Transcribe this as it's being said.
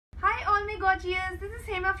all my gorgeous, this is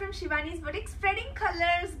Hema from Shivani's Boutique, spreading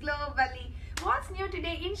colors globally. What's new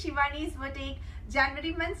today in Shivani's Boutique?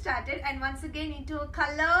 January month started and once again into a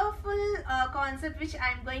colorful concept which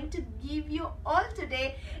I'm going to give you all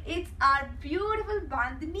today. It's our beautiful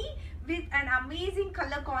Bandhini with an amazing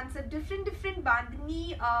color concept, different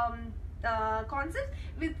Bandhini concepts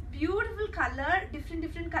with beautiful color,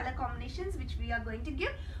 different color combinations which we are going to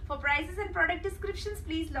give. For prices and product descriptions,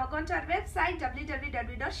 please log on to our website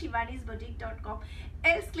www.shivanisboutique.com.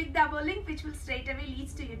 Else click the above link which will straight away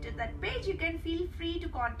leads to you to that page. You can feel free to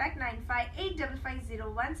contact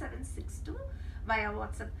 9585501762 via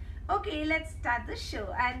WhatsApp. Okay, let's start the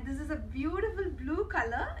show. And this is a beautiful blue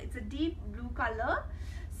color. It's a deep blue color.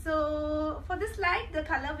 So for this light, the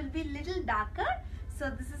color will be little darker. So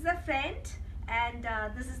this is the front and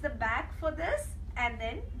this is the back for this, and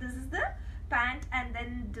then this is the pant and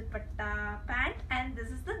then dupatta, pant, and this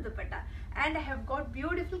is the dupatta. And I have got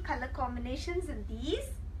beautiful color combinations in these.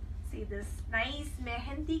 See this nice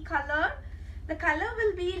mehendi color. The color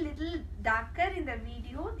will be a little darker in the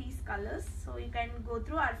video, these colors. So you can go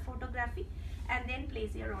through our photography and then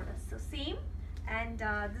place your orders. So same, and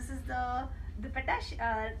this is the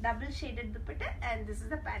dupatta, double shaded dupatta, and this is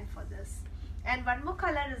the pant for this. And one more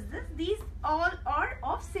color is this. These all are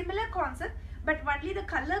of similar concept, but only the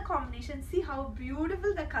color combination. See how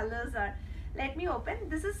beautiful the colors are. Let me open.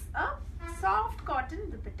 This is a soft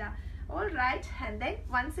cotton dupatta. Alright, and then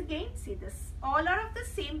once again, see this. All are of the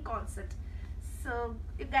same concept. So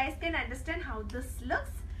you guys can understand how this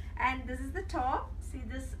looks. And this is the top. See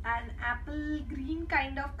this, an apple green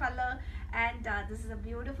kind of color, and this is a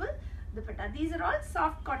beautiful dupatta. These are all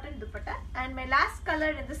soft cotton dupatta. And my last color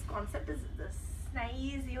in this concept is this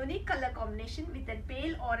nice unique color combination with a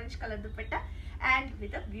pale orange color dupatta and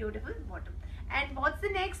with a beautiful bottom. And what's the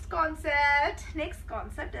next concept? Next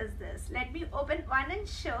concept is this. Let me open one and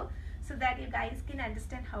show so that you guys can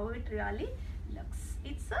understand how it really looks.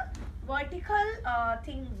 It's a vertical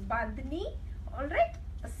thing, bandhani. Alright,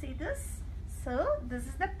 see this. So this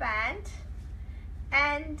is the pant.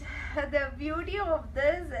 And the beauty of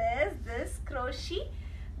this is this crochet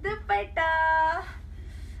dupatta.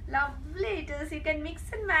 Lovely it is. You can mix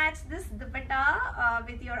and match this dupatta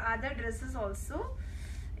with your other dresses also.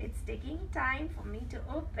 It's taking time for me to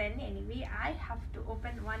open. Anyway, I have to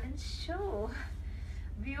open one and show.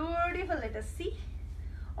 Beautiful it is. See,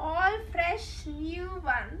 all fresh new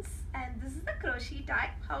ones. And this is the crochet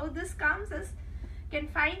type. How this comes is, you can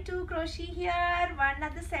find 2 crochet here, one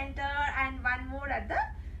at the center and one more at the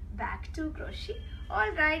back, 2 crochet.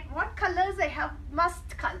 Alright, what colors I have?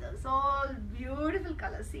 Must colors, all beautiful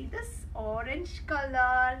colors. See this orange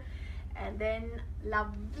color and then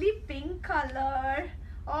lovely pink color.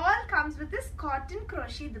 All comes with this cotton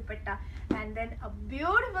crochet dupatta, and then a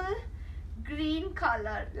beautiful green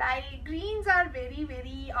color. Like greens are very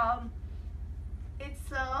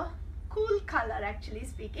it's a cool color actually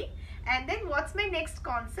speaking. And then what's my next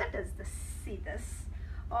concept is this. See this,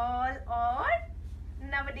 all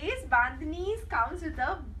nowadays bandhanis comes with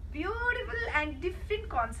a beautiful and different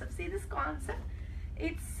concept. See this concept,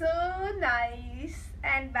 it's so nice.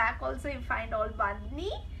 And back also you find all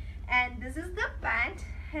bandhani, and this is the pant.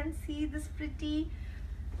 And see this pretty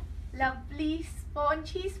lovely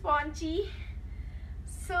spongy,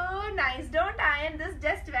 so nice. Don't iron this,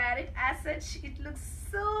 just wear it as such. It looks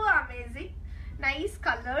so amazing. Nice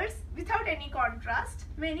colors without any contrast.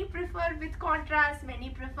 Many prefer with contrast,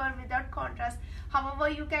 many prefer without contrast. However,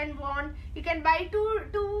 you can buy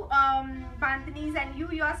two bandhanis and you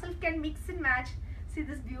yourself can mix and match. See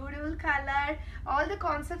this beautiful color. All the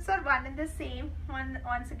concepts are one and the same.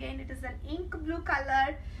 Once again it is an ink blue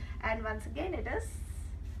color, and once again it is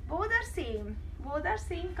both are same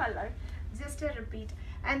color. Just a repeat.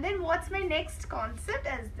 And then what's my next concept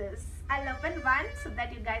is this. I'll open one so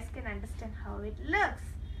that you guys can understand how it looks.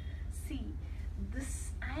 See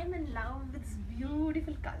this, I am in love with this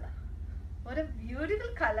beautiful color. What a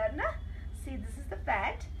beautiful color, na? See, this is the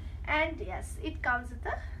pant, and yes, it comes with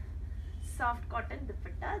a soft cotton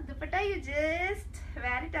dupatta. Dupatta, you just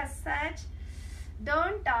wear it as such.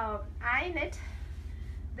 Don't iron it.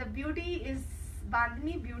 The beauty is,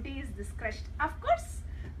 bandhani beauty is this crushed. Of course,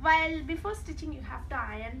 while before stitching you have to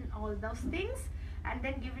iron all those things and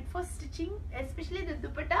then give it for stitching, especially the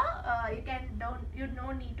dupatta. You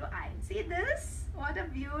don't need to iron. See this, what a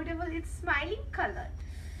beautiful, it's smiling color,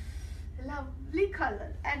 lovely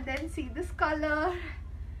color. And then see this color.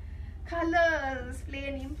 Colors play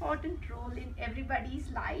an important role in everybody's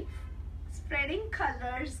life, spreading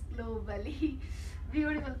colors globally.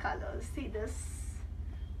 Beautiful colors. See this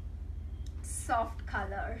soft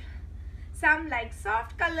color. Some like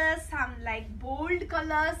soft colors, some like bold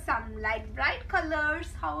colors, some like bright colors.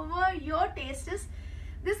 However your taste is,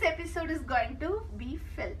 this episode is going to be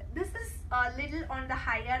filled. This is a little on the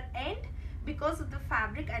higher end because of the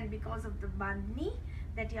fabric and because of the bandhani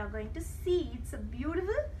that you are going to see. It's a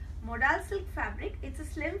beautiful modal silk fabric. It's a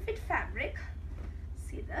slim fit fabric.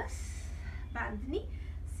 See this bandhani.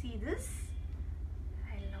 See this.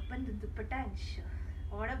 I'll open the dupatta and show.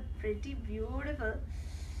 What a pretty, beautiful,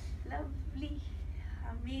 lovely,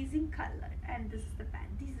 amazing color. And this is the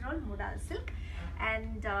pant. These are all modal silk.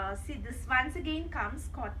 And see, this once again comes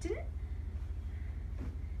cotton.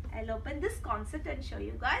 I'll open this concept and show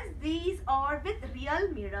you guys. These are with real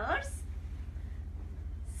mirrors.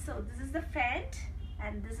 So this is the front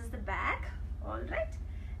and this is the back. Alright.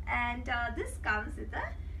 And this comes with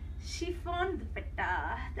a chiffon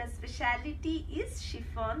dupatta. The speciality is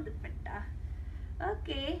chiffon dupatta.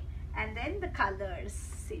 Okay. And then the colors.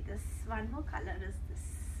 See this. One more color is this.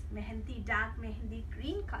 Mehendi, dark mehendi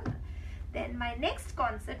green color. Then my next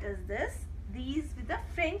concept is this. These with the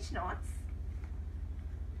French knots.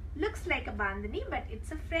 Looks like a bandhani, but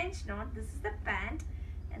it's a French knot. This is the pant.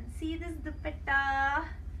 And see this dupatta.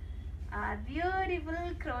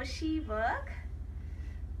 Beautiful crochet work.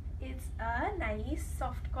 It's a nice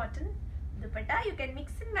soft cotton dupatta. You can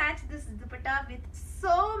mix and match this dupatta with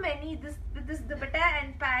so many, with this dupatta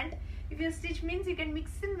and pant. If you stitch means you can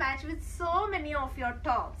mix and match with so many of your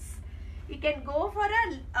tops. You can go for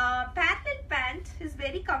a parallel pant. Is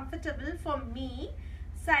very comfortable for me.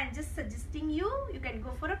 So I'm just suggesting you can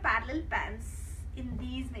go for a parallel pants in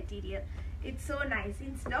these material. It's so nice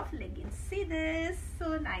instead of leggings. See this,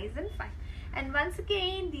 so nice and fine. And once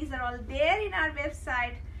again, these are all there in our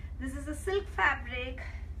website. This is a silk fabric,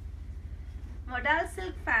 modal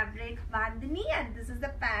silk fabric, bandhani, and this is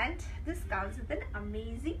the pant. This comes with an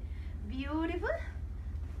amazing, beautiful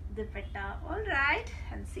dupatta. All right,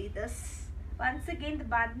 and see this. Once again, the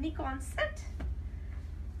bandhani concept.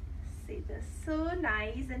 See this, so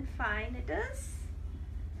nice and fine it is.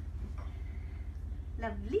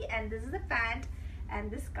 Lovely. And this is the pant,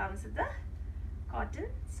 and this comes with the cotton,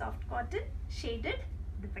 soft cotton, shaded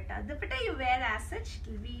dupatta. Dupatta you wear as such, it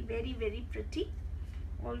will be very, very pretty.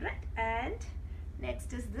 Alright, and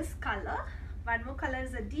next is this color. One more color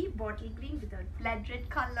is a deep bottle green with a blood red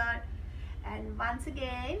color. And once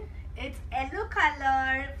again, it's yellow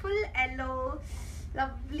color, full yellow.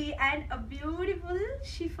 Lovely, and a beautiful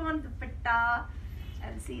chiffon dupatta.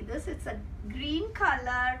 And see this, it's a green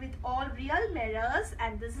color with all real mirrors.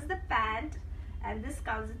 And this is the pant, and this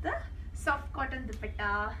comes with the soft cotton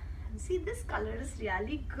dupatta. And see, this color is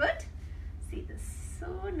really good. See this,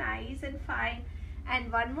 so nice and fine. And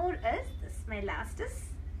one more is this. My last is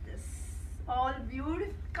this. All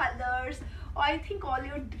beautiful colors. I think all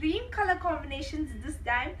your dream color combinations this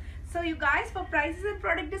time. So you guys, for prices and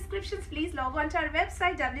product descriptions, please log on to our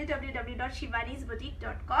website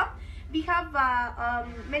www.shivanisboutique.com. We have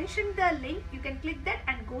mentioned the link. You can click that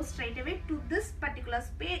and go straight away to this particular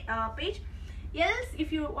page. Else,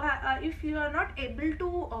 if you are not able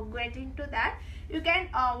to get into that, you can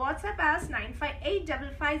WhatsApp us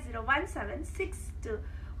 958550176.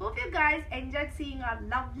 Hope you guys enjoyed seeing our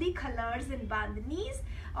lovely colors in bandhanis.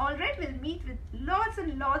 Alright, we'll meet with lots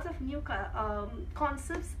and lots of new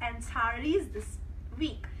concepts and sarees this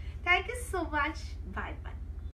week. Thank you so much. Bye bye.